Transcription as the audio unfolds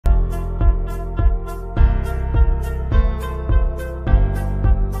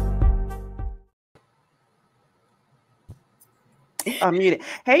I'm muted.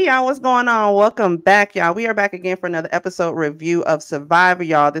 Hey y'all, what's going on? Welcome back, y'all. We are back again for another episode review of Survivor,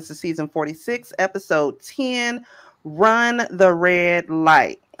 y'all. This is season 46, episode 10. Run the red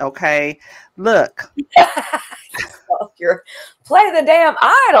light. Okay. Look, You're play the damn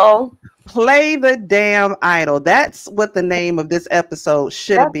idol. play the damn idol. That's what the name of this episode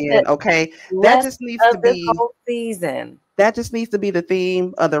should have That's been. the Okay. That lesson just needs to of this be whole season. that just needs to be the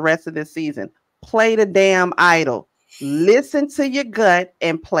theme of the rest of this season. Play the damn idol. Listen to your gut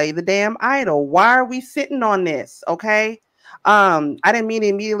and play the damn idol. Why are we sitting on this? Okay. I didn't mean to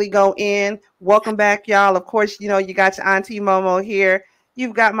immediately go in. Welcome back, y'all. Of course, you know, you got your Auntie Momo here.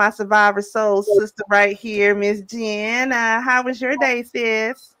 You've got my Survivor Soul sister right here, Miss Jen. How was your day,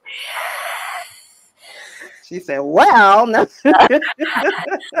 sis? She said, well, no.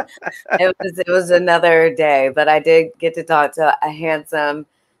 It was another day, but I did get to talk to a handsome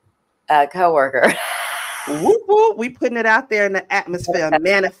coworker. Whoop, whoop. We putting it out there in the atmosphere,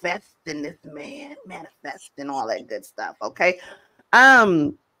 manifesting this man, manifesting all that good stuff. Okay.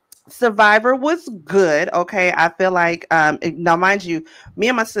 Survivor was good. Okay. I feel like now mind you, me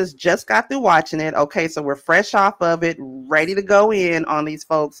and my sis just got through watching it. Okay, so we're fresh off of it, ready to go in on these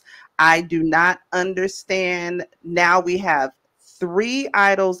folks. I do not understand. Now we have 3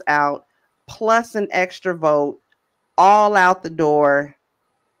 idols out plus an extra vote, all out the door.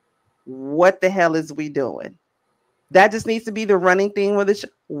 What the hell is we doing? That just needs to be the running theme with the show.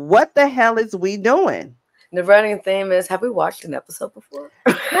 What the hell is we doing? The running theme is: have we watched an episode before?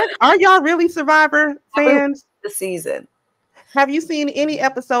 Are y'all really Survivor fans? The season. Have you seen any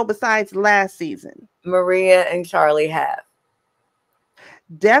episode besides last season? Maria and Charlie have.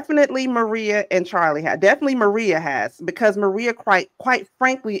 Definitely Maria and Charlie have. Definitely Maria has, because Maria, quite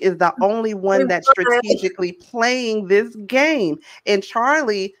frankly, is the only one that's strategically playing this game. And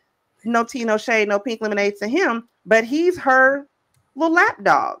Charlie, no tea, no shade, no pink lemonade to him, but he's her little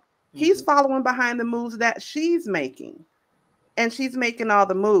lapdog. He's following behind the moves that she's making. And she's making all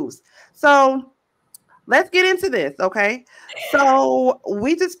the moves. So let's get into this, okay? So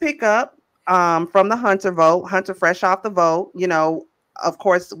we just pick up from the Hunter vote. Hunter fresh off the vote. You know, of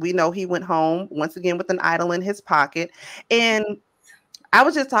course, we know he went home once again with an idol in his pocket. And I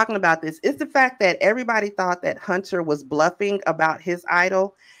was just talking about this. It's the fact that everybody thought that Hunter was bluffing about his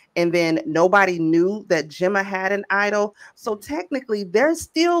idol. And then nobody knew that Gemma had an idol. So technically, there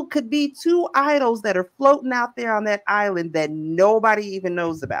still could be 2 idols that are floating out there on that island that nobody even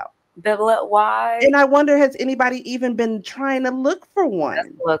knows about. Why? And I wonder, has anybody even been trying to look for one?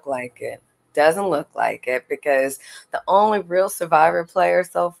 Doesn't look like it. Doesn't look like it, because the only real Survivor player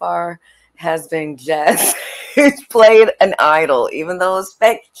so far has been Jess, who's played an idol, even though it's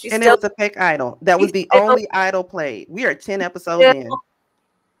fake. And it was a fake idol. That was the only idol played. We are 10 episodes in.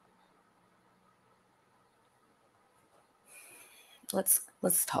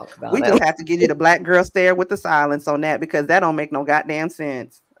 Let's talk about it. We just have to give you the black girl stare with the silence on that, because that don't make no goddamn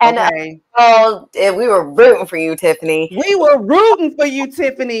sense. Okay. And we were rooting for you, Tiffany. We were rooting for you,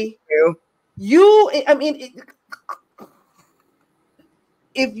 Tiffany. I mean,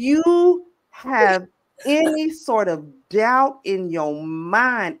 if you have any sort of doubt in your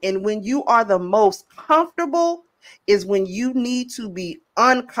mind, and when you are the most comfortable is when you need to be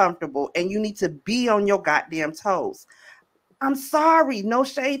uncomfortable and you need to be on your goddamn toes. I'm sorry, no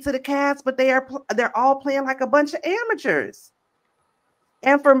shade to the cast, but they're all playing like a bunch of amateurs.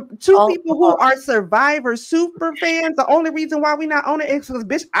 And for 2 people who are Survivor super fans, the only reason why we not on it is because,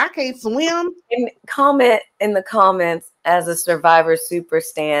 bitch, I can't swim. And comment in the comments, as a Survivor super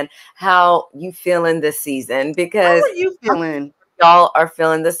stan, how you feeling this season, because how are you feeling? Y'all are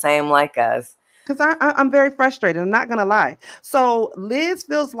feeling the same like us. Because I'm very frustrated. I'm not gonna lie. So Liz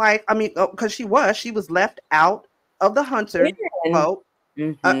feels like, I mean, because she was left out of the Hunter vote.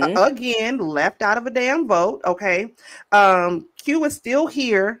 Again, left out of a damn vote. Okay. Q is still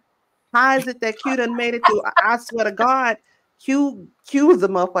here. How is it that Q done made it through? I swear to God, Q is a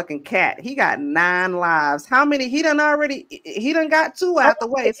motherfucking cat. He got 9 lives. How many? He done got 2 out the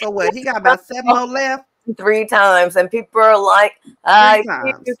way. So what? He got about 7 more left. 3 times, and people are like,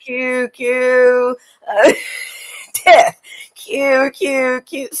 Q,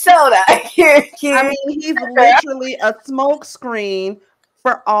 soda, Q. I mean, he's literally a smoke screen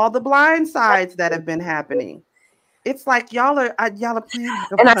for all the blind sides that have been happening. It's like y'all are playing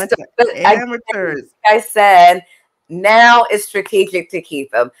like a bunch of amateurs. I said, now it's strategic to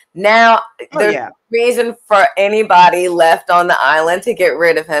keep him. Now there's no reason for anybody left on the island to get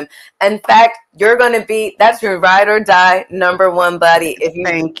rid of him. In fact, you're going to be, that's your ride or die #1 buddy. If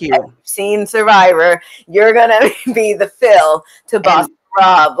you've seen Survivor, you're going to be the Phil to Boss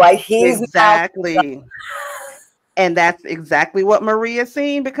Rob. Like, he's exactly. And that's exactly what Maria's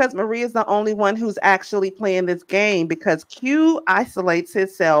seeing, because Maria's the only one who's actually playing this game, because Q isolates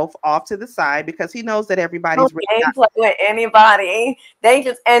himself off to the side because he knows that everybody's gameplay with anybody. They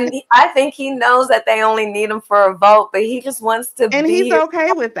just, and I think he knows that they only need him for a vote, but he just wants to and be he's here.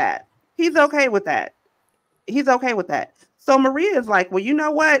 okay with that. He's okay with that. He's okay with that. So Maria is like, well, you know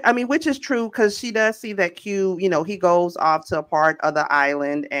what? I mean, which is true, because she does see that Q, he goes off to a part of the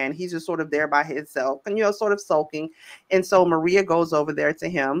island and he's just sort of there by himself and, sort of sulking. And so Maria goes over there to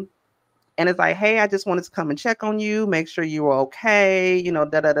him and it's like, hey, I just wanted to come and check on you, make sure you were okay, da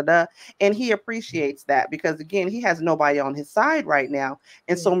da da da. And he appreciates that because, again, he has nobody on his side right now.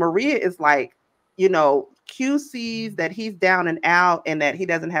 And so Maria is like, Q sees that he's down and out and that he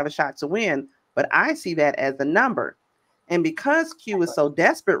doesn't have a shot to win. But I see that as a number. And because Q is so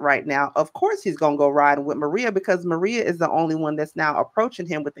desperate right now, of course he's going to go riding with Maria, because Maria is the only one that's now approaching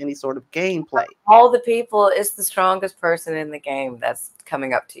him with any sort of gameplay. All the people, it's the strongest person in the game that's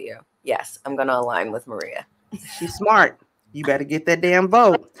coming up to you. Yes, I'm going to align with Maria. She's smart. You better get that damn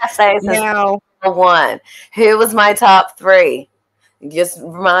vote. Now, one. Who was my top 3? Just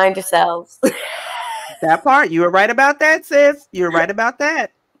remind yourselves. That part. You were right about that, sis. You're right about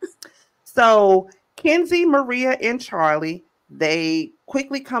that. So Kenzie, Maria, and Charlie, they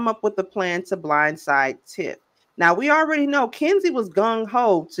quickly come up with a plan to blindside Tiff. Now, we already know Kenzie was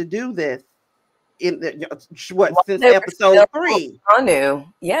gung-ho to do this since episode 3. I knew.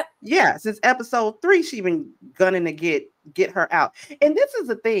 Yep. Yeah, since episode 3, she been gunning to get her out. And this is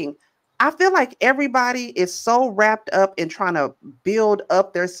the thing. I feel like everybody is so wrapped up in trying to build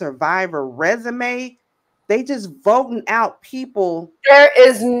up their Survivor resume. They just voting out people. There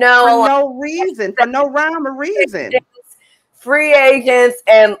is no reason, for no rhyme or reason. Free agents,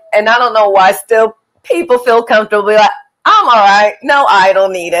 and I don't know why still people feel comfortable like, I'm all right, no idol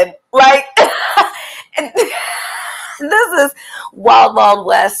needed. Like, this is Wild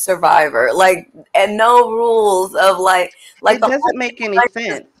West Survivor, like, and no rules of like it doesn't make any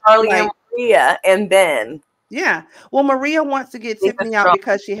sense. Charlie and Maria and Ben. Yeah, well, Maria wants to get Tiffany out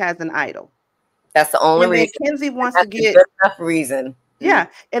because she has an idol. That's the only reason. Kenzie wants to get enough reason. Yeah,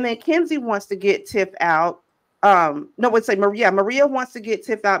 and then Kenzie wants to get Tiff out. Maria wants to get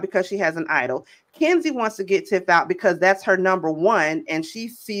Tiff out because she has an idol. Kenzie wants to get Tiff out because that's her number one, and she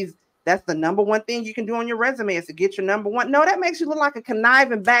sees that's the number one thing you can do on your resume is to get your number one. No, that makes you look like a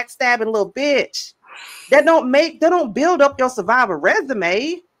conniving, backstabbing little bitch. That don't build up your Survivor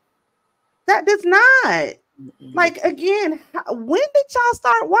resume. That does not. Like, again, when did y'all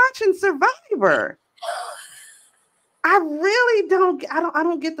start watching Survivor? I really don't. I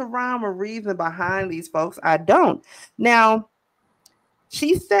don't get the rhyme or reason behind these folks. I don't. Now,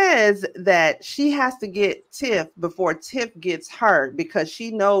 she says that she has to get Tiff before Tiff gets her because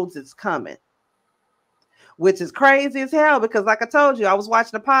she knows it's coming, which is crazy as hell. Because, like I told you, I was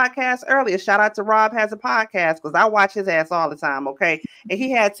watching a podcast earlier. Shout out to Rob Has a Podcast, because I watch his ass all the time. Okay, and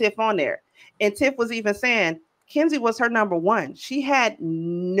he had Tiff on there, and Tiff was even saying Kenzie was her number one. She had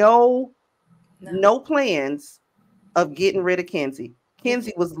no plans of getting rid of Kenzie.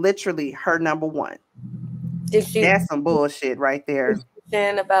 Kenzie was literally her number one. That's some bullshit right there.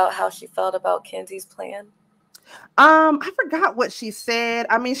 About how she felt about Kenzie's plan? I forgot what she said.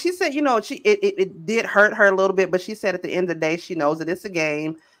 I mean, she said, it did hurt her a little bit, but she said at the end of the day, she knows that it's a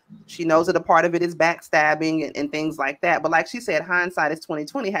game. She knows that a part of it is backstabbing and things like that. But like she said, hindsight is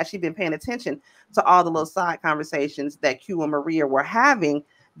 2020. Had she been paying attention to all the little side conversations that Q and Maria were having,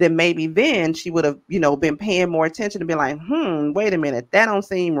 then maybe then she would have, been paying more attention and be like, wait a minute, that don't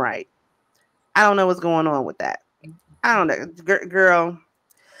seem right. I don't know what's going on with that. I don't know, girl.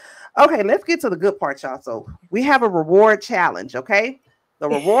 Okay, let's get to the good part, y'all. So we have a reward challenge, okay? The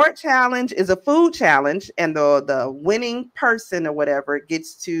reward challenge is a food challenge, and the winning person or whatever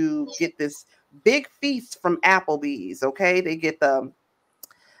gets to get this big feast from Applebee's, okay? They get the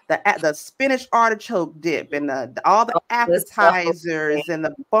spinach artichoke dip and all the appetizers and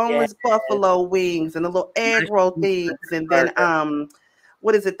the boneless buffalo wings and the little egg roll things, and then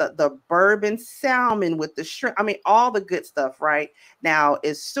what is it? The bourbon salmon with the shrimp. I mean, all the good stuff, right? Now,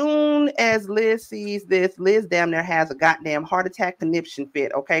 as soon as Liz sees this, Liz damn near has a goddamn heart attack conniption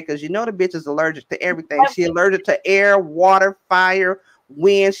fit, okay? Because the bitch is allergic to everything. She allergic to air, water, fire,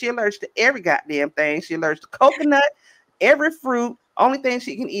 wind. She allergic to every goddamn thing. She allergic to coconut, every fruit. Only thing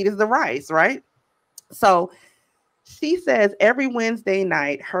she can eat is the rice, right? So she says every Wednesday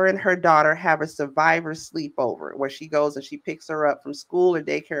night, her and her daughter have a Survivor sleepover where she goes and she picks her up from school or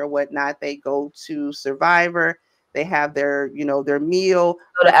daycare or whatnot. They go to Survivor. They have their, their meal.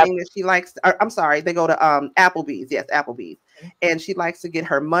 The thing that she likes. I'm sorry, they go to Applebee's. Yes, Applebee's. and she likes to get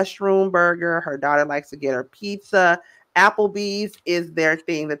her mushroom burger. Her daughter likes to get her pizza. Applebee's is their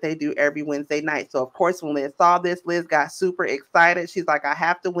thing that they do every Wednesday night. So of course, when Liz saw this, Liz got super excited. She's like, I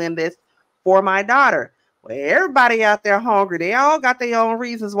have to win this for my daughter. Well, everybody out there hungry. They all got their own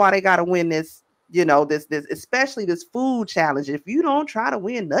reasons why they got to win this, this, especially this food challenge. If you don't try to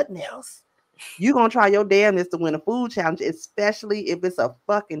win nothing else, you're going to try your damnedest to win a food challenge, especially if it's a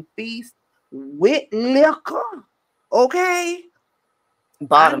fucking feast with liquor. Okay?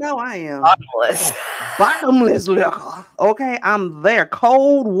 I know I am. Bottomless liquor. Okay? I'm there.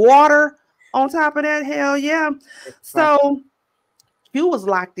 Cold water on top of that. Hell yeah. So Q was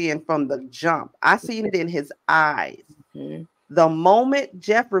locked in from the jump. I seen it in his eyes. The moment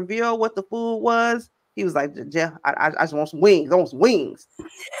Jeff revealed what the food was, he was like, Jeff, I just want some wings. I want some wings.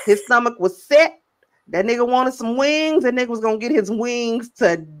 His stomach was set. That nigga wanted some wings. That nigga was going to get his wings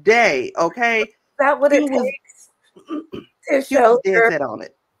today. Okay? Is that what it takes to show on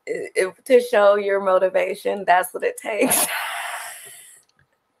it? To show your motivation? That's what it takes.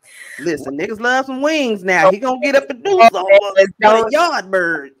 Listen, niggas love some wings now. He going to get up and do something for the yard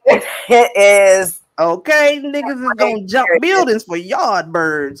bird. It is. Okay? Niggas is going to jump buildings for yard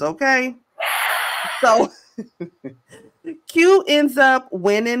birds. Okay? So Q ends up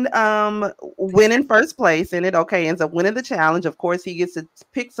winning first place in it. Okay, ends up winning the challenge. Of course, he gets to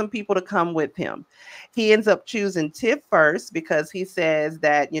pick some people to come with him. He ends up choosing Tiff first because he says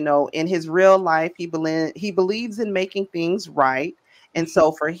that, in his real life, he believes in making things right. And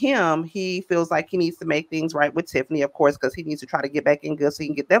so for him, he feels like he needs to make things right with Tiffany, of course, because he needs to try to get back in good so he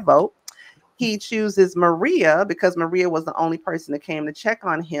can get that vote. He chooses Maria because Maria was the only person that came to check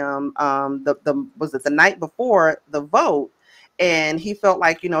on him. Was it the night before the vote? And he felt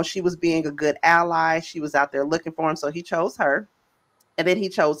like, she was being a good ally. She was out there looking for him. So he chose her. And then he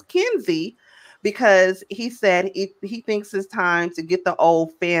chose Kenzie because he said he thinks it's time to get the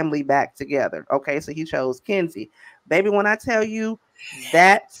old family back together. Okay. So he chose Kenzie. Baby, when I tell you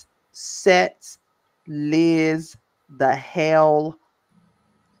that sets Liz the hell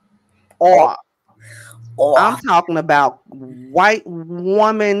off. I'm talking about white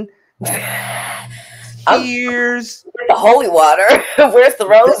woman tears. The holy water. Where's the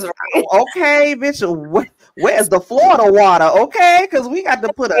rosary? Okay, bitch. Where's the Florida water? Okay, because we got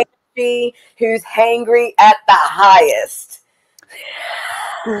to put a who's hangry at the highest,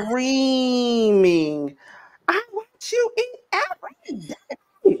 screaming. I want you eat every day.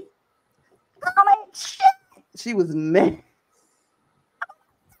 She was mad.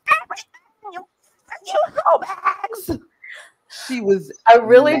 Bags. She was. I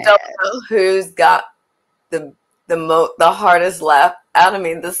really don't know who's got the hardest laugh out of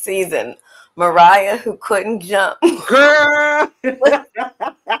me this season. Mariah, who couldn't jump. Girl, I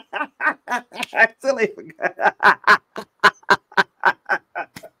still ain't forgot.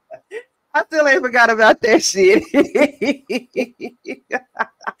 I still ain't forgot about that shit.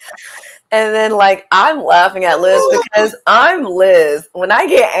 And then, I'm laughing at Liz because I'm Liz. When I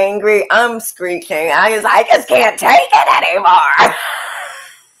get angry, I'm screeching. I just can't take it anymore.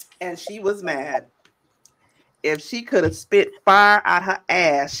 And she was mad. If she could have spit fire out her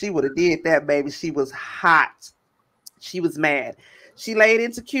ass, she would have did that, baby. She was hot. She was mad. She laid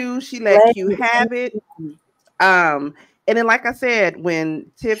into Q. She let Q have it. And then, like I said,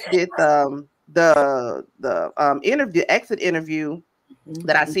 when Tiff did the exit interview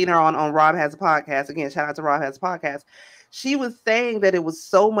that I seen her on Rob Has a Podcast. Again, shout out to Rob Has a Podcast. She was saying that it was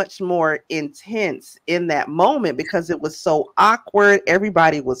so much more intense in that moment because it was so awkward.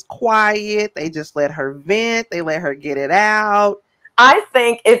 Everybody was quiet. They just let her vent. They let her get it out. I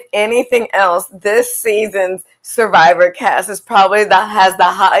think if anything else, this season's Survivor cast is probably has the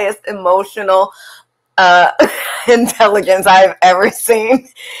highest emotional intelligence I've ever seen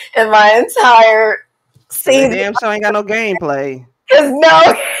in my entire season. Damn show ain't got no gameplay. There's no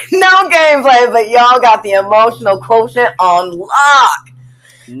gameplay, but y'all got the emotional quotient on lock.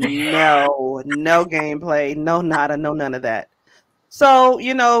 No gameplay, no nada, no none of that. So,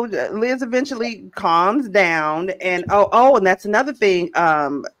 Liz eventually calms down, and and that's another thing.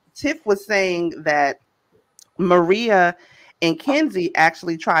 Tiff was saying that Maria and Kenzie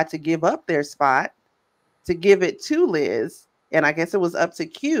actually tried to give up their spot to give it to Liz, and I guess it was up to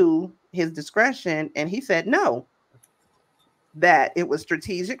Q, his discretion, and he said no. That it was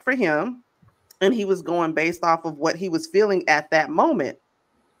strategic for him and he was going based off of what he was feeling at that moment.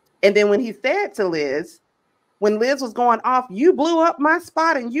 And then when he said to Liz, when Liz was going off, you blew up my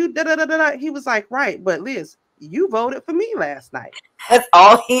spot and you da-da-da-da-da, he was like, right, but Liz, you voted for me last night. That's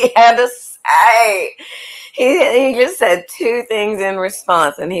all he had to say. He just said two things in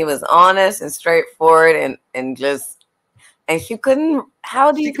response, and he was honest and straightforward and And she couldn't.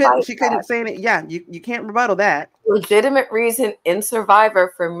 How do you fight She couldn't say it. Yeah, you can't rebuttal that. Legitimate reason in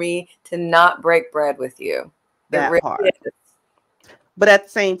Survivor for me to not break bread with you. That really part. Is. But at the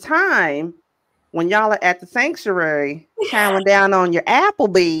same time, when y'all are at the sanctuary chowing down on your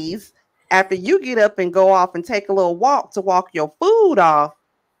Applebee's, after you get up and go off and take a little walk to walk your food off,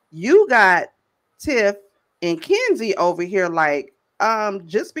 you got Tiff and Kenzie over here like,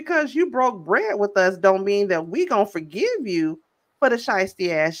 just because you broke bread with us don't mean that we gonna forgive you for the shiesty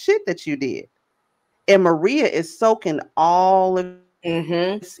ass shit that you did. And Maria is soaking all of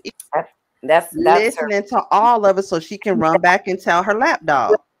that's listening to all of it so she can run back and tell her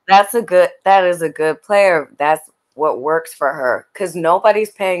lapdog. That is a good player. That's what works for her because nobody's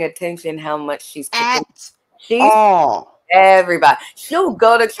paying attention how much she's everybody. She'll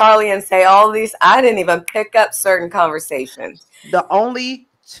go to Charlie and say all these. I didn't even pick up certain conversations. The only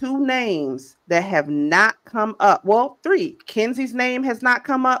 2 names that have not come up, well, 3. Kenzie's name has not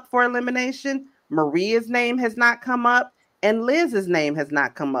come up for elimination. Maria's name has not come up, and Liz's name has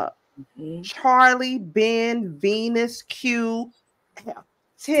not come up. Charlie, Ben, Venus, Q,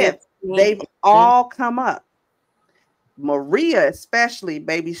 Tiff, they've all come up. Maria, especially,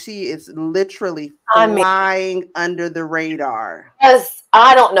 baby, she is literally flying under the radar. Because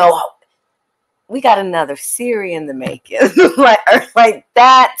I don't know, we got another Siri in the making. like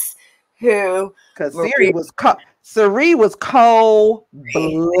that's who. Because Siri was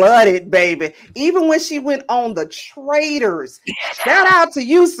cold-blooded, baby. Even when she went on the Traitors. Shout out to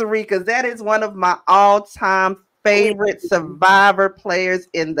you, Siri, because that is one of my all-time favorite Survivor players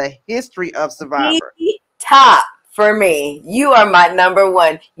in the history of Survivor. Top for me. You are my number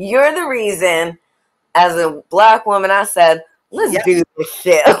 1. You're the reason, as a Black woman, I said, let's do this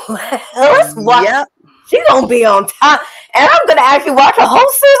shit. Let's watch. Yep. She's going to be on top. And I'm going to actually watch a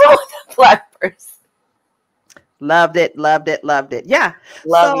whole season with the Black person. Loved it. Yeah.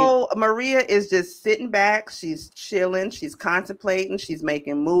 So Maria is just sitting back. She's chilling. She's contemplating. She's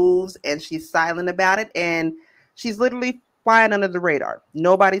making moves. And she's silent about it. And she's literally flying under the radar.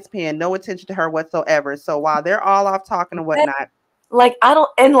 Nobody's paying no attention to her whatsoever. So while they're all off talking and whatnot.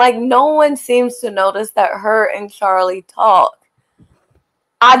 No one seems to notice that her and Charlie talk.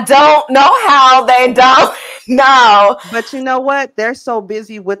 I don't know how they don't know. But you know what? They're so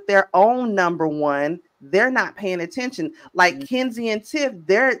busy with their own number 1. They're not paying attention. Like Kenzie and Tiff,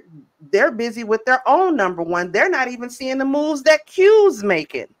 they're busy with their own number 1. They're not even seeing the moves that Q's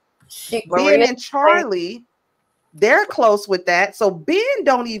making. Ben and Charlie, they're close with that. So Ben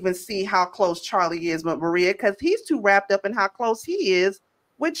don't even see how close Charlie is with Maria because he's too wrapped up in how close he is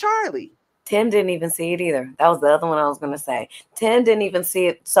with Charlie. Tim didn't even see it either. That was the other one I was going to say. Tim didn't even see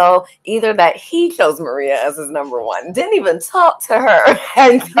it. So either that he chose Maria as his number 1, didn't even talk to her.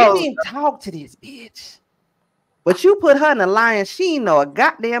 And didn't even talk to this bitch. But you put her in a line she ain't know a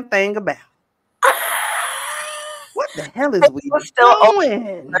goddamn thing about. What the hell is we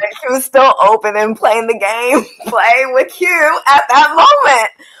doing? She was still open and playing the game, playing with you at that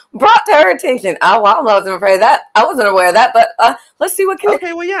moment. Brought to her attention. I wasn't afraid of that. I wasn't aware of that, but let's see what can.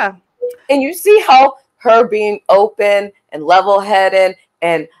 Okay, well, yeah. And you see how her being open and level-headed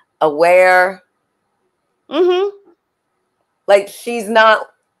and aware. Like she's not.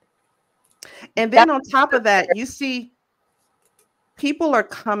 And then on top of that, you see people are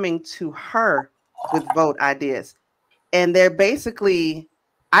coming to her with vote ideas. And they're basically,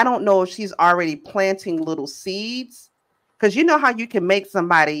 I don't know if she's already planting little seeds. Because you know how you can make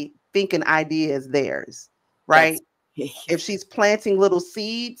somebody think an idea is theirs, right? If she's planting little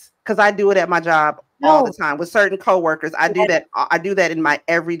seeds, because I do it at my job all the time with certain coworkers. I do that. I do that in my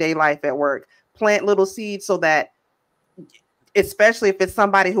everyday life at work. Plant little seeds so that, especially if it's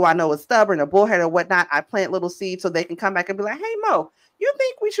somebody who I know is stubborn or bullheaded or whatnot, I plant little seeds so they can come back and be like, hey, Mo, you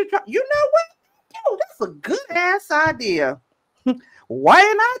think we should try? You know what? Yo, that's a good ass idea. Why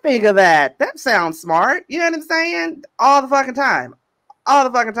didn't I think of that? That sounds smart. You know what I'm saying? All the fucking time. All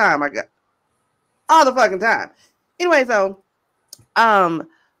the fucking time. All the fucking time. Anyway, so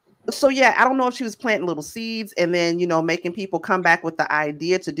yeah, I don't know if she was planting little seeds and then, you know, making people come back with the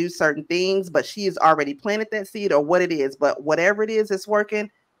idea to do certain things, but she has already planted that seed or what it is. But whatever it is that's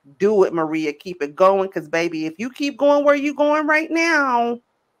working, do it, Maria. Keep it going. Because, baby, if you keep going where you're going right now,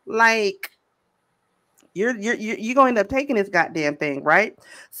 like, you're going to end up taking this goddamn thing, right?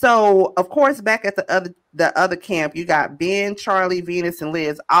 So, of course, back at the other camp, you got Ben, Charlie, Venus, and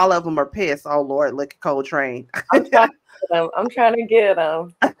Liz. All of them are pissed. Oh, Lord, look at Coltrane. I'm trying to get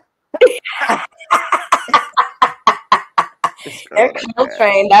them.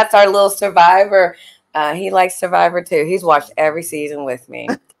 Coltrane, that's our little Survivor. He likes Survivor too. He's watched every season with me.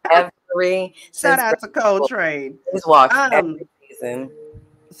 Every Three Shout since out to Coltrane. he's watched every season.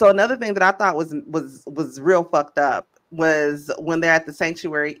 So another thing that I thought was real fucked up was when they're at the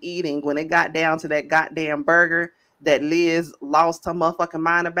sanctuary eating, when it got down to that goddamn burger that Liz lost her motherfucking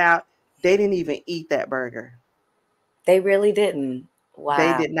mind about, they didn't even eat that burger. They really didn't. Wow.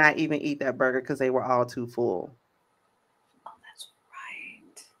 They did not even eat that burger because they were all too full. Oh, that's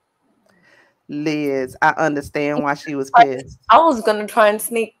right. Liz, I understand why she was pissed. I was gonna try and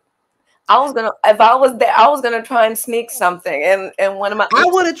sneak. If I was there, I was gonna try and sneak something. And one of my, I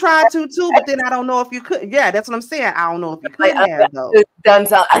would have tried to too, but then I don't know if you could. Yeah, that's what I'm saying. I don't know if you could have though. Done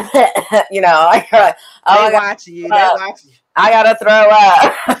something, you know. Like, they watching you. They watching you. I gotta throw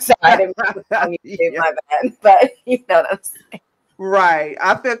up. Sorry, I didn't my bad, but you know what I'm saying. Right.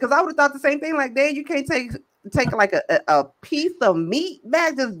 I feel because I would have thought the same thing. Like, Dad, you can't take like a piece of meat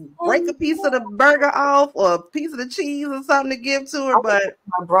back, just break a piece of the burger off or a piece of the cheese or something to give to her. But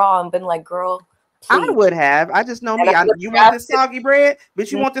my bra and been like, girl, please. I would have. I just know me. You want this soggy bread?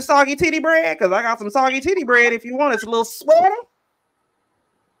 Bitch, you want this soggy titty bread? Because I got some soggy titty bread if you want. It's a little sweaty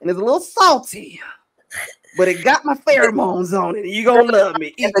and it's a little salty. But it got my pheromones on it. You gonna love me.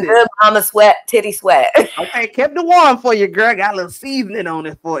 Eat it's a good mama sweat, titty sweat. Okay, kept it warm for you, girl. Got a little seasoning on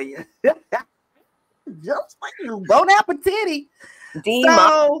it for you. Just for you. Bon appetit.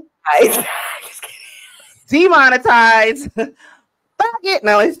 Demonetized. Demonetized. Fuck it.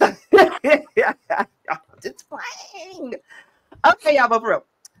 No, it's not. It's playing. Okay, y'all, but for real.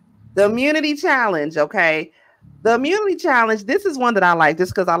 The immunity challenge, okay? The immunity challenge, this is one that I like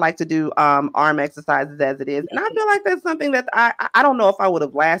just because I like to do arm exercises as it is. And I feel like that's something that I don't know if I would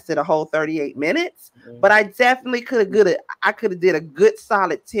have lasted a whole 38 minutes, but I definitely could have did a good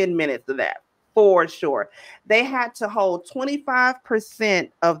solid 10 minutes of that for sure. They had to hold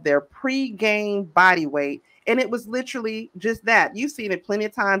 25% of their pre-game body weight. And it was literally just that. You've seen it plenty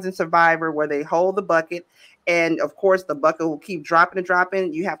of times in Survivor where they hold the bucket. And of course, the bucket will keep dropping and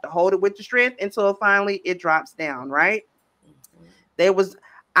dropping. You have to hold it with your strength until finally it drops down, right?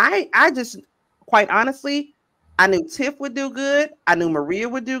 I just, quite honestly, I knew Tiff would do good. I knew Maria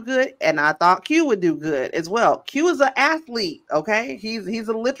would do good. And I thought Q would do good as well. Q is an athlete, okay? He's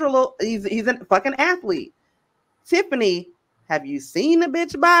a fucking athlete. Tiffany, have you seen the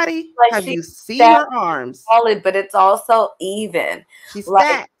bitch body? Like, have you seen her arms? Solid, but it's also even. She's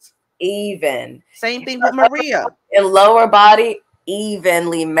stacked. Even. Same thing with Maria. In lower body,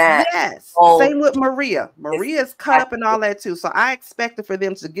 evenly matched. Yes. Same with Maria. Maria's cut up and all that too. So I expected for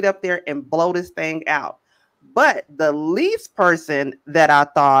them to get up there and blow this thing out. But the least person that I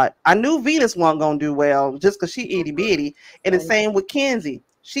thought, I knew Venus wasn't going to do well just because she itty bitty. And the same with Kenzie.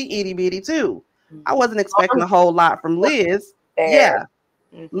 She itty bitty too. I wasn't expecting a whole lot from Liz. Yeah.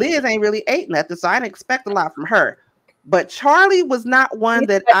 Liz ain't really ate nothing, so I didn't expect a lot from her. But Charlie was not one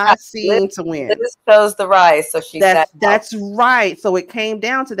that I seen to win. Liz chose the rice, so that's right. So it came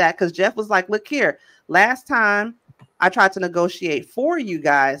down to that because Jeff was like, "Look here, last time I tried to negotiate for you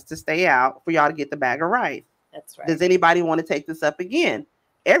guys to stay out for y'all to get the bag of rice. That's right. Does anybody want to take this up again?"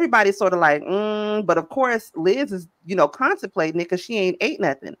 Everybody's sort of like, but of course Liz is, contemplating it because she ain't ate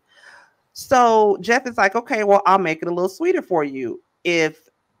nothing. So Jeff is like, "Okay, well, I'll make it a little sweeter for you. If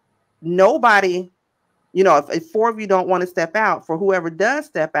nobody." If four of you don't want to step out, for whoever does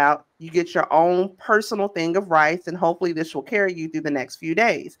step out, you get your own personal thing of rice, and hopefully this will carry you through the next few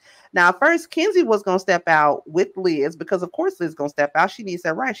days. Now, first, Kenzie was going to step out with Liz because, of course, Liz is going to step out. She needs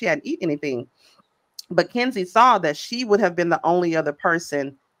that rice. She hadn't eaten anything. But Kenzie saw that she would have been the only other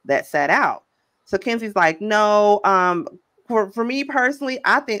person that sat out. So Kenzie's like, no, for me personally,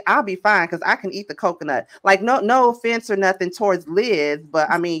 I think I'll be fine because I can eat the coconut. Like, no offense or nothing towards Liz, but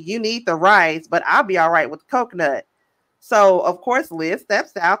I mean, you need the rice, but I'll be all right with the coconut. So of course, Liz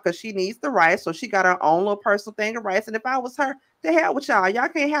steps out because she needs the rice. So she got her own little personal thing of rice. And if I was her, the hell with y'all. Y'all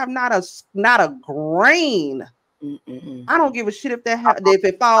can't have not a grain. I don't give a shit if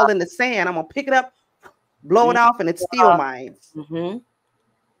it fall in the sand. I'm gonna pick it up, blow it off, and it's still mine.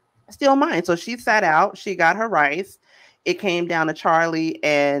 Still mine. So she sat out. She got her rice. It came down to Charlie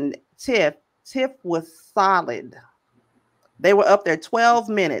and Tiff. Tiff was solid. They were up there 12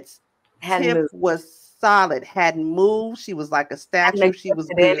 minutes. Tiff was solid. Hadn't moved. She was like a statue. She was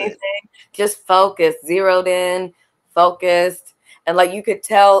good. Anything. Just focused, zeroed in, focused. And like you could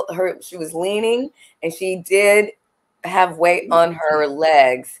tell she was leaning and she did have weight on her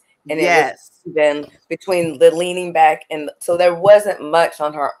legs. And it was even between the leaning back and so there wasn't much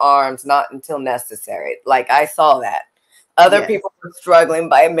on her arms, not until necessary. Like I saw that. Other people were struggling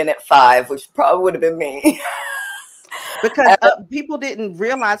by minute 5, which probably would have been me. Because people didn't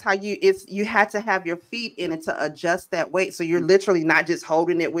realize how you had to have your feet in it to adjust that weight. So you're literally not just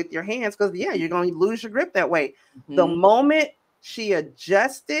holding it with your hands, because you're going to lose your grip that way. The moment she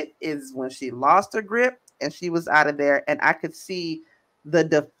adjusted is when she lost her grip and she was out of there, and I could see the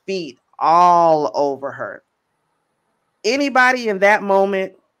defeat all over her. Anybody in that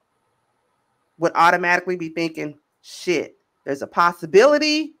moment would automatically be thinking, shit, there's a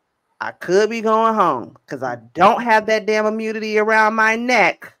possibility I could be going home because I don't have that damn immunity around my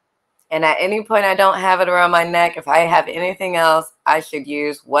neck. And at any point I don't have it around my neck. If I have anything else, I should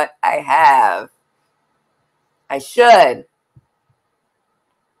use what I have. I should.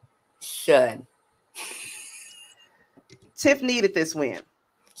 Tiff needed this win.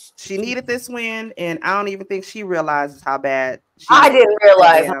 She needed this win, and I don't even think she realizes how bad I didn't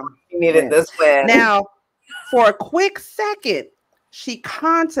realize how she needed this win. Now, for a quick second, she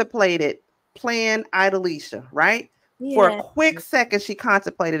contemplated playing Idolicia, right? Yeah. For a quick second, she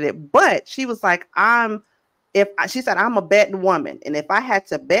contemplated it, but she was like, she said, I'm a betting woman, and if I had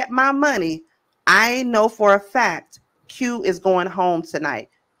to bet my money, I know for a fact Q is going home tonight.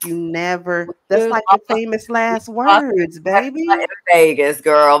 You never, that's like the famous last words, baby. Vegas,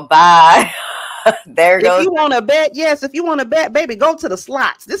 girl, bye. There goes. If you want to bet, yes, if you want to bet, baby, go to the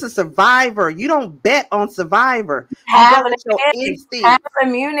slots. This is Survivor. You don't bet on Survivor. Have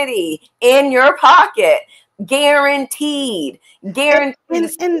immunity in your pocket. Guaranteed. Guaranteed. And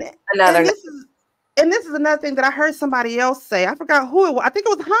this is another thing that I heard somebody else say. I forgot who it was. I think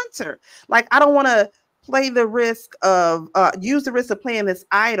it was Hunter. Like, I don't want to play the risk of use the risk of playing this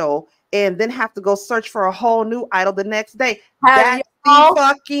idol and then have to go search for a whole new idol the next day. That's the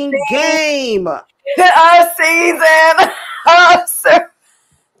fucking game. Season.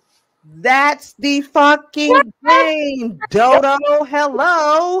 That's the fucking game. Dodo,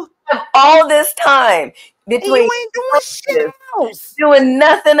 hello. All this time between you ain't doing shit else. Doing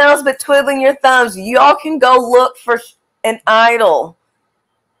nothing else but twiddling your thumbs. Y'all can go look for an idol.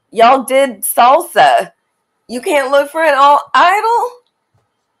 Y'all did salsa. You can't look for an idol?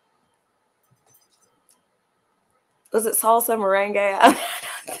 Was it salsa, merengue?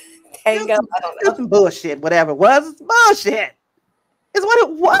 Tango? I don't know. Some bullshit, whatever it was. It's bullshit. It's what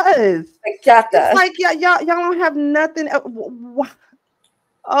it was. It's like y'all don't have nothing.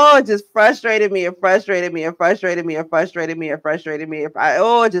 Oh, it just frustrated me. It frustrated me. It frustrated me. It frustrated me. It frustrated me.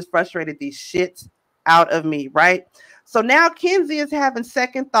 It just frustrated the shit out of me, right? So now Kenzie is having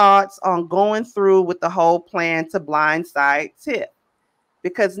second thoughts on going through with the whole plan to blindside Tiff.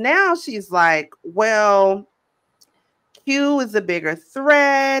 Because now she's like, well, Q is a bigger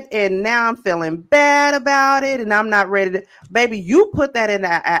threat, and now I'm feeling bad about it, and I'm not ready to. Baby, you put that in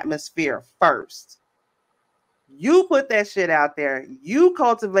that atmosphere first. You put that shit out there. You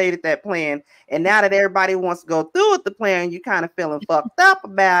cultivated that plan, and now that everybody wants to go through with the plan, you kind of feeling fucked up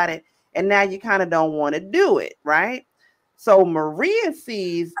about it, and now you kind of don't want to do it, right? So Maria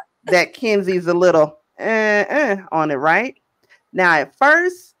sees that Kenzie's a little on it, right? Now, at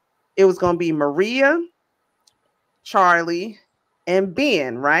first, it was going to be Maria, Charlie, and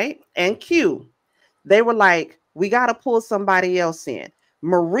Ben, right? And Q. They were like, we got to pull somebody else in.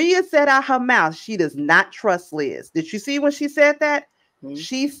 Maria said out her mouth, she does not trust Liz. Did you see when she said that? Mm-hmm.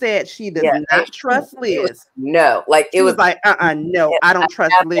 She said she does not trust Liz. No, like it was like, no, I don't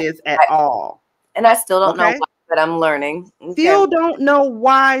trust Liz at all. And I still don't know why, but I'm learning. Still don't know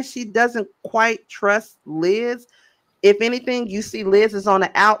why she doesn't quite trust Liz. If anything, you see Liz is on the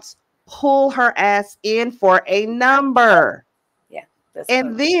outs, pull her ass in for a number. Yeah.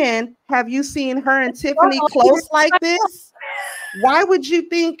 And then, have you seen her and Tiffany close like this? Why would you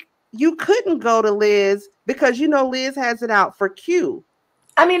think you couldn't go to Liz? Because you know Liz has it out for Q.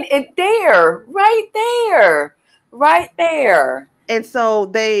 I mean, right there. And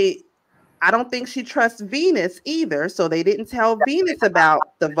so I don't think she trusts Venus either. So they didn't tell Venus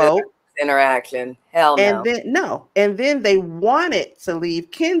about the vote. Interaction. Hell no. And then they wanted to leave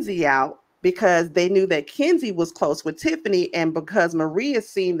Kenzie out because they knew that Kenzie was close with Tiffany, and because Maria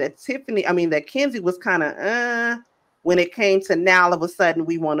seen that that Kenzie was kind of when it came to now all of a sudden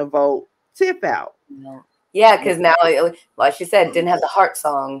we want to vote Tiff out. Yeah, because now, like she said, it didn't have the heart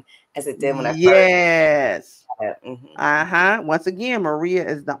song as it did when I first. Yes. Mm-hmm. Once again, Maria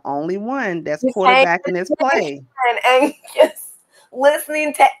is the only one that's quarterbacking this play. And just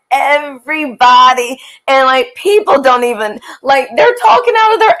listening to everybody, and like people don't even they're talking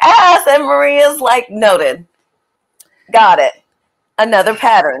out of their ass, and Maria's like, noted, got it, another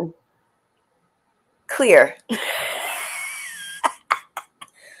pattern, clear,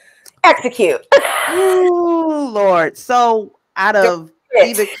 execute. Ooh, Lord. So out of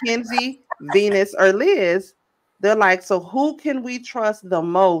either Kenzie, Venus, or Liz, They're like, so who can we trust the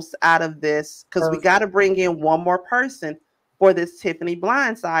most out of this? Because we got to bring in one more person for this Tiffany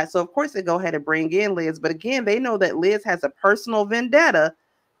blindside. So of course they go ahead and bring in Liz. But again, they know that Liz has a personal vendetta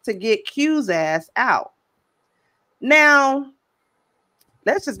to get Q's ass out. Now,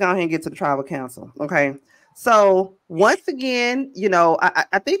 let's just go ahead and get to the tribal council. Okay. So once again, you know,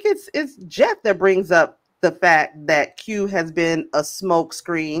 I think it's Jeff that brings up the fact that Q has been a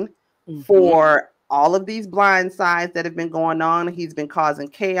smokescreen for all of these blindsides that have been going on. He's been causing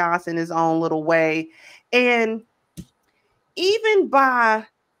chaos in his own little way. And even by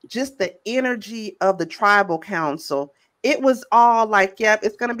just the energy of the tribal council, it was all like, yep,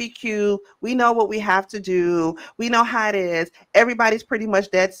 it's going to be Q. We know what we have to do. We know how it is. Everybody's pretty much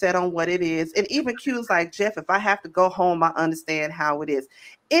dead set on what it is. And even Q's like, Jeff, if I have to go home, I understand how it is.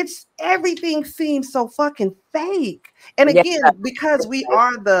 It's everything seems so fucking fake. And again, because we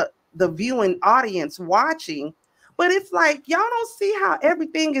are the viewing audience watching, but it's like, y'all don't see how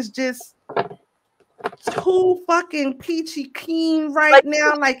everything is just too fucking peachy keen right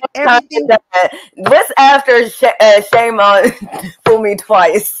now. Like everything. What's after shame on fool me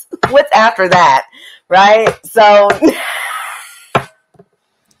twice? What's after that? Right? So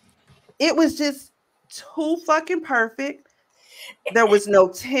it was just too fucking perfect. There was no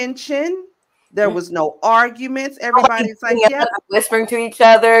tension. There was no arguments. Everybody's like, yeah, whispering to each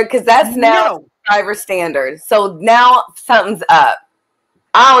other, because that's now driver standard. So now something's up.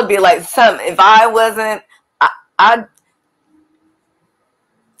 I would be like, something. If I wasn't, I'd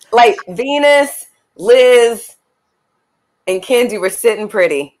like Venus, Liz, and Kenzie were sitting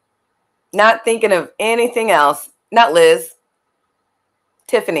pretty, not thinking of anything else. Not Liz.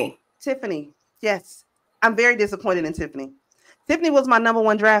 Tiffany. Yes. I'm very disappointed in Tiffany. Tiffany was my number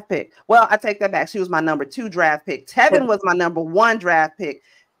 1 draft pick. Well, I take that back. She was my number 2 draft pick. Tevin was my number 1 draft pick.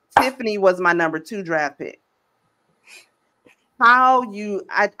 Tiffany was my number 2 draft pick. How you,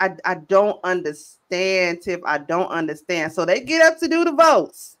 I don't understand, Tiff. I don't understand. So they get up to do the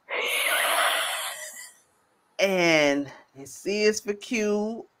votes. And C is for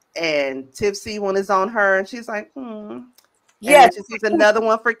Q. And Tiff C one is on her. And she's like, Yeah, she sees another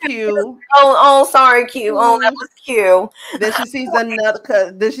one for Q. Oh, sorry, Q. Oh, that was Q. Then she sees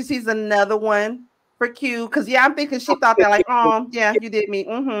another. Then she sees another one for Q. Because I'm thinking she thought that like, oh yeah, you did me.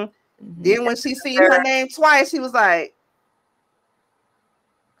 Then when she seen her name twice, she was like.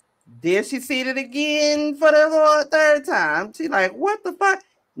 Then she seen it again for the 3rd time. She's like, what the fuck?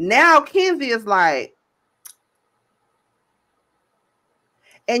 Now Kenzie is like.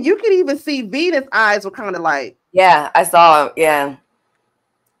 And you could even see Venus' eyes were kind of like. Yeah, I saw. Yeah.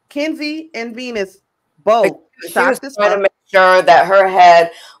 Kenzie and Venus both. She was trying to make sure that her head,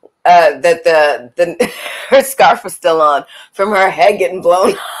 that the her scarf was still on from her head getting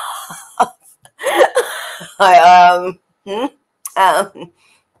blown off.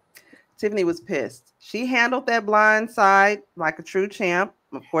 Tiffany was pissed. She handled that blind side like a true champ.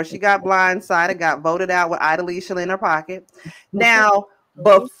 Of course, she got blindsided, got voted out with Idalicia in her pocket. Now,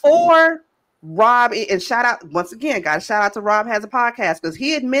 before Rob, and shout out once again, got to shout out to Rob Has a Podcast, because he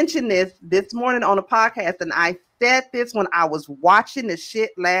had mentioned this morning on a podcast, and I said this when I was watching the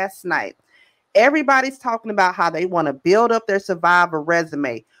shit last night. Everybody's talking about how they want to build up their Survivor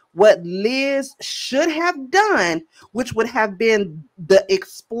resume. What Liz should have done, which would have been the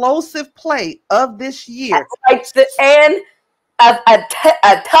explosive play of this year. And a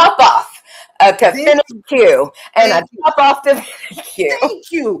top off to finish Q. And a top off to finish Q. Thank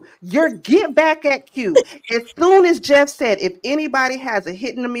you. You're get back at Q. As soon as Jeff said, if anybody has a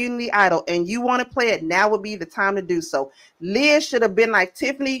hidden immunity idol and you want to play it, now would be the time to do so. Liz should have been like,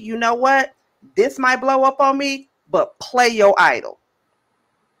 Tiffany, you know what? This might blow up on me, but play your idol.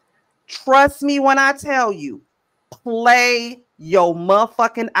 Trust me when I tell you, play your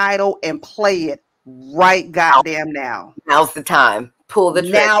motherfucking idol and play it right goddamn now. Now's the time. Pull the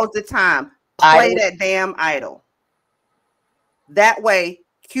trigger. Now's the time. Play that damn idol. That way,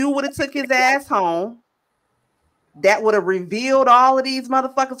 Q would have took his ass home. That would have revealed all of these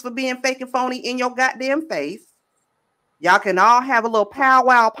motherfuckers for being fake and phony in your goddamn face. Y'all can all have a little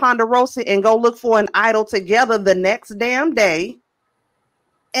powwow ponderosa and go look for an idol together the next damn day.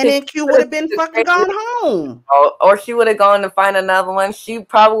 And then Q would have been fucking gone home. Or she would have gone to find another one. She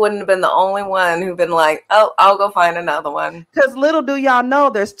probably wouldn't have been the only one who'd been like, oh, I'll go find another one. Because little do y'all know,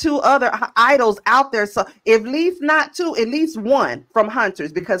 there's 2 other idols out there. So at least not 2, at least 1 from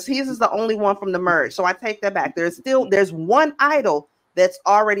Hunters, because his is the only one from the merge. So I take that back. There's 1 idol that's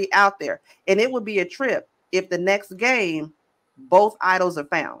already out there. And it would be a trip if the next game, both idols are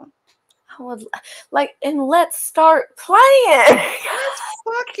found. I would like, and let's start playing. Let's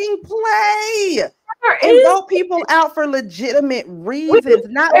fucking play and vote people out for legitimate reasons,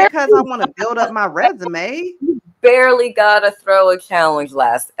 not because I want to build up my resume. You barely got to throw a challenge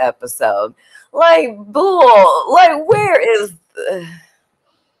last episode. Like, bull. Like, where is...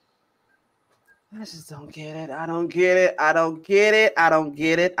 I just don't get it. I don't get it. I don't get it. I don't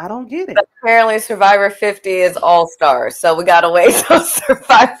get it. I don't get it. Apparently, Survivor 50 is all stars, so we gotta wait till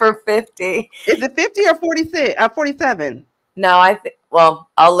Survivor 50. Is it 50 or 46? 47? No, I think. Well,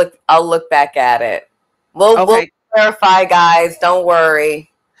 I'll look back at it. We'll clarify, guys. Don't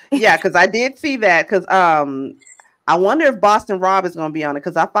worry. Yeah, because I did see that. Because I wonder if Boston Rob is going to be on it.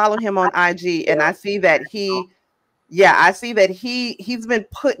 Because I follow him on IG, and I see that he's been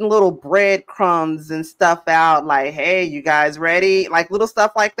putting little breadcrumbs and stuff out, like, hey, you guys ready? Like little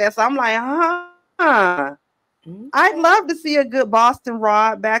stuff like that. So I'm like, I'd love to see a good Boston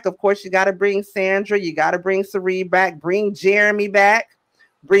Rob back. Of course, you got to bring Sandra. You got to bring Sari back. Bring Jeremy back.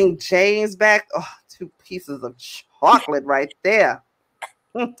 Bring James back. Oh, 2 pieces of chocolate right there.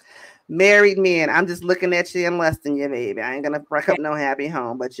 Married men. I'm just looking at you and lusting you, baby. I ain't going to break up no happy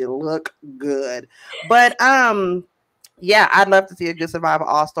home, but you look good. But, yeah, I'd love to see a good Survivor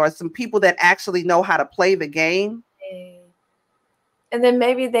All-Stars. Some people that actually know how to play the game. And then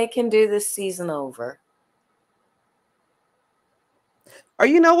maybe they can do this season over. Or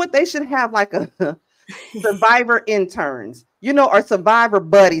you know what? They should have like a Survivor interns, or Survivor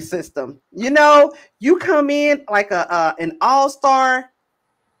buddy system. You come in like an all-star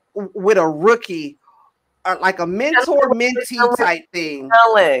with a rookie, or like a mentor-mentee type thing.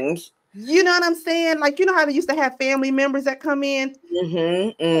 Challenge. You know what I'm saying? Like, you know how they used to have family members that come in?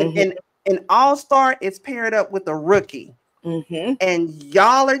 And an all-star is paired up with a rookie. And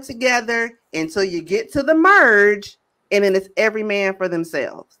y'all are together until you get to the merge, and then it's every man for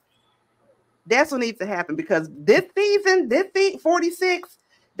themselves. That's what needs to happen, because this season, 46,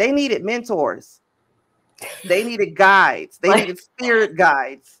 they needed mentors. They needed guides. They needed spirit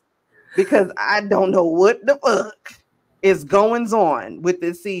guides, because I don't know what the fuck is goings on with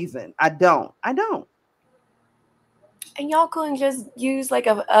this season. I don't. And y'all couldn't just use like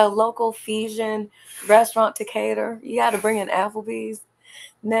a local Fijian restaurant to cater. You got to bring in Applebee's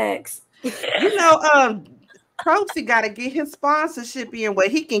next. Probsy got to get his sponsorship in where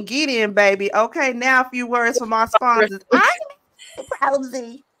he can get in, baby. Okay, now a few words from our sponsors. I'm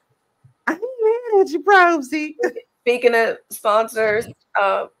Probsy. I'm mad at you, Probsy. Speaking of sponsors,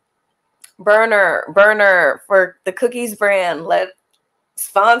 Burner for the cookies brand. Let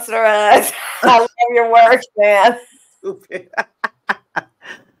sponsor us. I love your work, man.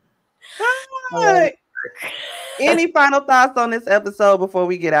 Any final thoughts on this episode before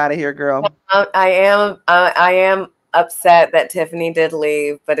we get out of here, girl? I am upset that Tiffany did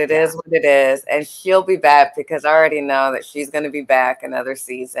leave, but it is what it is, and she'll be back, because I already know that she's going to be back another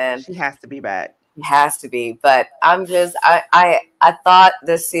season. She has to be back. It has to be, but I thought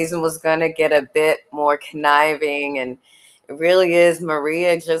this season was going to get a bit more conniving, and it really is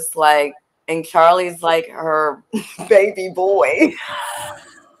Maria just like, and Charlie's like her baby boy.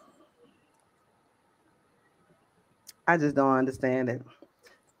 I just don't understand it.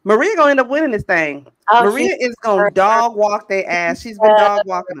 Maria gonna end up winning this thing. Maria is gonna dog walk their ass. She's been dog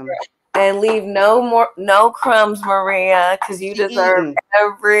walking them. And leave no crumbs, Maria, because you deserve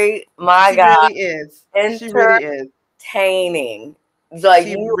every. My God, really is. She really is entertaining. Like,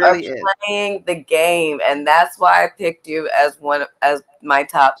 you really are playing the game, and that's why I picked you as my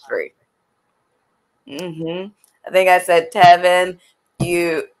top 3. I think I said Tevin,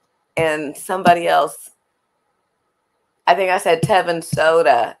 you, and somebody else. I think I said Tevin,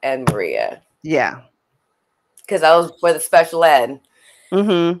 Soda, and Maria. Yeah, because I was for the special ed.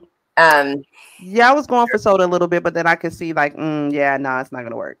 Yeah, I was going for Soda a little bit, but then I could see like, yeah, no, it's not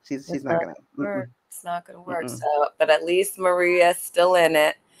gonna work. She's not gonna work. It's not gonna work. So, but at least Maria's still in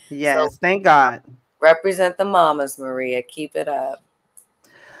it. Yes, so, thank God. Represent the mamas, Maria. Keep it up.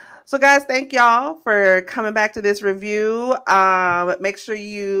 So, guys, thank y'all for coming back to this review. Make sure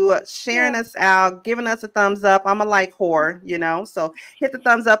you sharing us out, giving us a thumbs up. I'm a like whore, so hit the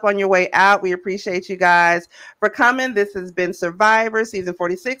thumbs up on your way out. We appreciate you guys for coming. This has been Survivor Season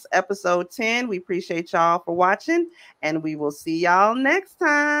 46, Episode 10. We appreciate y'all for watching, and we will see y'all next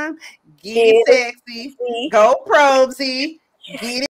time. Get it sexy. Go Probsy. Get it.